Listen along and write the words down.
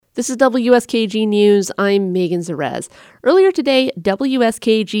This is WSKG News. I'm Megan Zerez. Earlier today,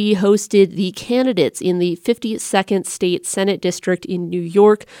 WSKG hosted the candidates in the 52nd State Senate District in New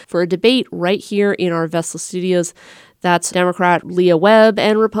York for a debate right here in our Vessel studios. That's Democrat Leah Webb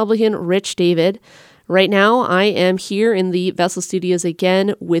and Republican Rich David. Right now, I am here in the Vessel studios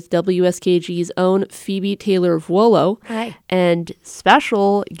again with WSKG's own Phoebe Taylor-Vuolo. Hi. And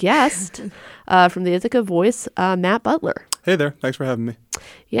special guest from the Ithaca Voice, Matt Butler. Hey there. Thanks for having me.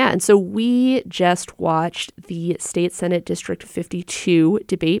 Yeah, and so we just watched the State Senate District 52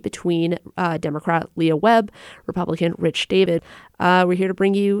 debate between Democrat Leah Webb, Republican Rich David. We're here to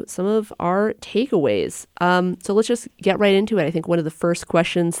bring you some of our takeaways. So let's just get right into it. I think one of the first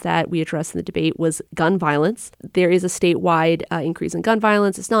questions that we addressed in the debate was gun violence. There is a statewide increase in gun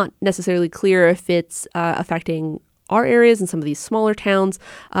violence. It's not necessarily clear if it's affecting our areas and some of these smaller towns,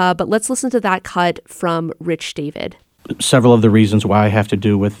 but let's listen to that cut from Rich David. Several of the reasons why have to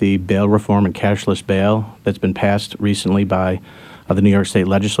do with the bail reform and cashless bail that's been passed recently by the New York State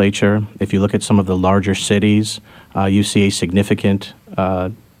Legislature. If you look at some of the larger cities, you see a significant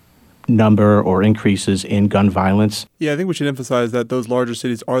number or increases in gun violence. Yeah, I think we should emphasize that those larger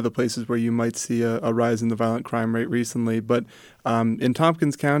cities are the places where you might see a rise in the violent crime rate recently. But in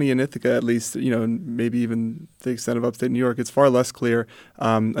Tompkins County and Ithaca, at least, and maybe even the extent of upstate New York, it's far less clear.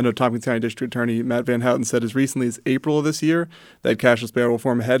 I know Tompkins County District Attorney Matt Van Houten said as recently as April of this year that cashless bail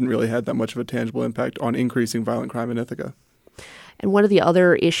reform hadn't really had that much of a tangible impact on increasing violent crime in Ithaca. And one of the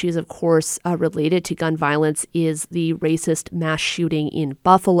other issues, of course, related to gun violence is the racist mass shooting in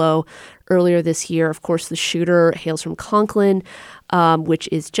Buffalo earlier this year. Of course, the shooter hails from Conklin, which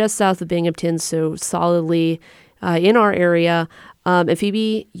is just south of Binghamton, so solidly in our area. And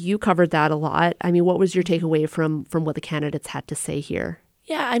Phoebe, you covered that a lot. I mean, what was your takeaway from what the candidates had to say here?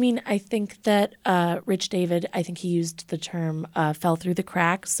 Yeah, I mean, I think that Rich David, I think he used the term fell through the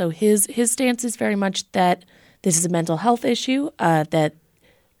cracks. So his stance is very much that this is a mental health issue, that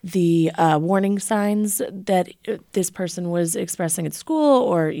the warning signs that this person was expressing at school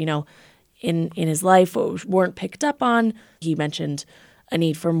or, in his life weren't picked up on. He mentioned a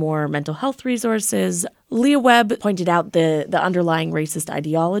need for more mental health resources. Leah Webb pointed out the underlying racist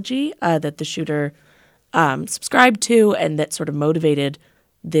ideology that the shooter subscribed to and that sort of motivated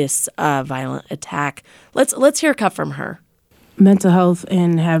this violent attack. Let's hear a cut from her. Mental health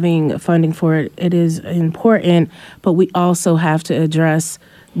and having funding for it is important, but we also have to address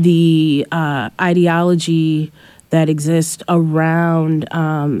the ideology that exists around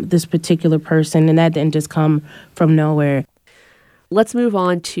this particular person, and that didn't just come from nowhere. Let's move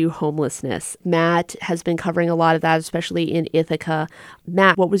on to homelessness. Matt has been covering a lot of that, especially in Ithaca.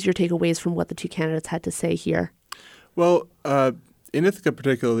 Matt, what was your takeaways from what the two candidates had to say here? Well, in Ithaca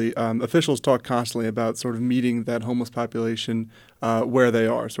particularly, officials talk constantly about sort of meeting that homeless population where they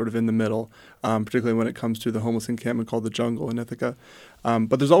are, sort of in the middle, particularly when it comes to the homeless encampment called the Jungle in Ithaca.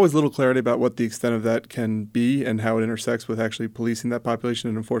 But there's always little clarity about what the extent of that can be and how it intersects with actually policing that population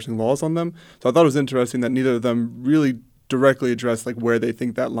and enforcing laws on them. So I thought it was interesting that neither of them really directly addressed where they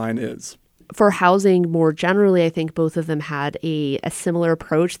think that line is. For housing more generally, I think both of them had a similar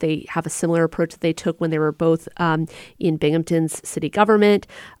approach. They have a similar approach that they took when they were both in Binghamton's city government.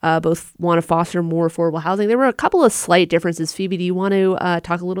 Both want to foster more affordable housing. There were a couple of slight differences. Phoebe, do you want to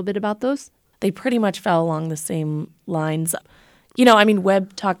talk a little bit about those? They pretty much fell along the same lines.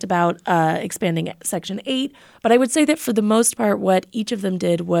 Webb talked about expanding Section 8, but I would say that for the most part, what each of them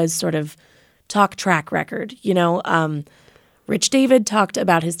did was sort of talk track record. Rich David talked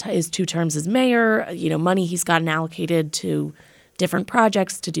about his 2 terms as mayor, money he's gotten allocated to different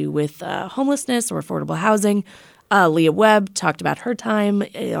projects to do with homelessness or affordable housing. Leah Webb talked about her time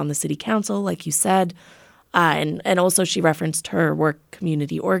on the city council, like you said, and also she referenced her work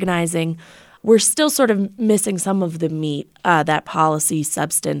community organizing. We're still sort of missing some of the meat, that policy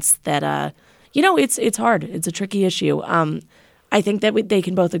substance that, it's hard. It's a tricky issue. I think that they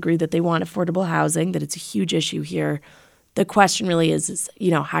can both agree that they want affordable housing, that it's a huge issue here. The question really is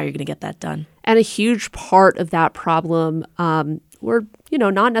how are you going to get that done? And a huge part of that problem, or,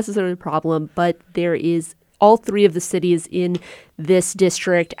 not necessarily a problem, but there is all 3 of the cities in this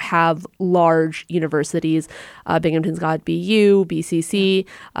district have large universities. Binghamton's got BU, BCC.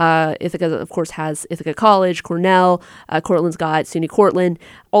 Ithaca, of course, has Ithaca College, Cornell. Cortland's got SUNY Cortland.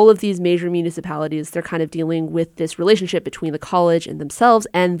 All of these major municipalities, they're kind of dealing with this relationship between the college and themselves,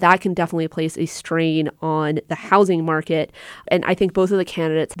 and that can definitely place a strain on the housing market. And I think both of the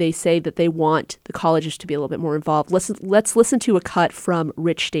candidates, they say that they want the colleges to be a little bit more involved. Let's listen to a cut from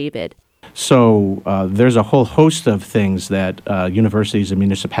Rich David. So there's a whole host of things that universities and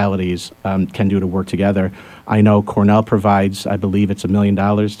municipalities can do to work together. I know Cornell provides, I believe it's $1 million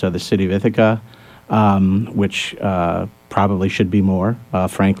to the city of Ithaca, which probably should be more,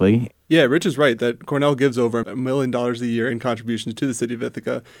 frankly. Yeah, Rich is right that Cornell gives over $1 million a year in contributions to the city of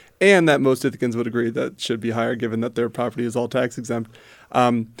Ithaca, and that most Ithacans would agree that should be higher given that their property is all tax exempt.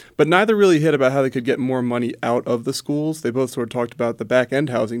 But neither really hit about how they could get more money out of the schools. They both sort of talked about the back-end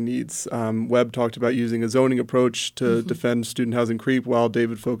housing needs. Webb talked about using a zoning approach to defend student housing creep, while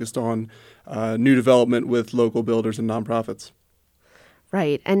David focused on new development with local builders and nonprofits.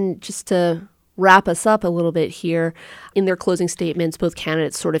 Right. And just to wrap us up a little bit here, in their closing statements, both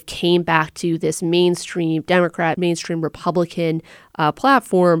candidates sort of came back to this mainstream Democrat, mainstream Republican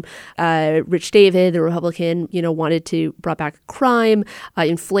platform. Rich David, the Republican, wanted to brought back crime,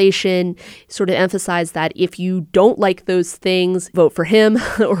 inflation, sort of emphasized that if you don't like those things, vote for him.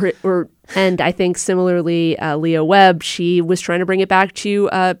 And I think similarly, Leah Webb, she was trying to bring it back to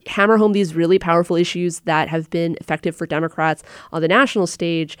hammer home these really powerful issues that have been effective for Democrats on the national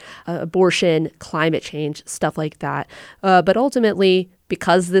stage, abortion, climate change, stuff like that. But ultimately,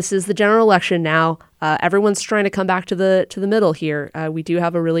 because this is the general election now, everyone's trying to come back to the middle here. We do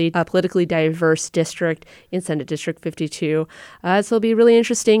have a really politically diverse district in Senate District 52. So it'll be really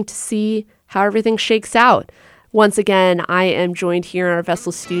interesting to see how everything shakes out. Once again, I am joined here in our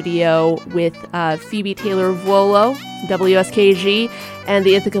Vessel studio with Phoebe Taylor-Vuolo, WSKG, and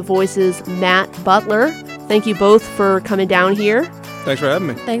the Ithaca Voice's Matt Butler. Thank you both for coming down here. Thanks for having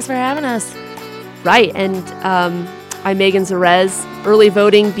me. Thanks for having us. Right, and I'm Megan Zerez. Early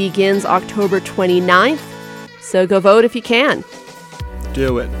voting begins October 29th, so go vote if you can.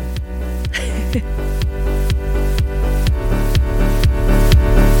 Do it.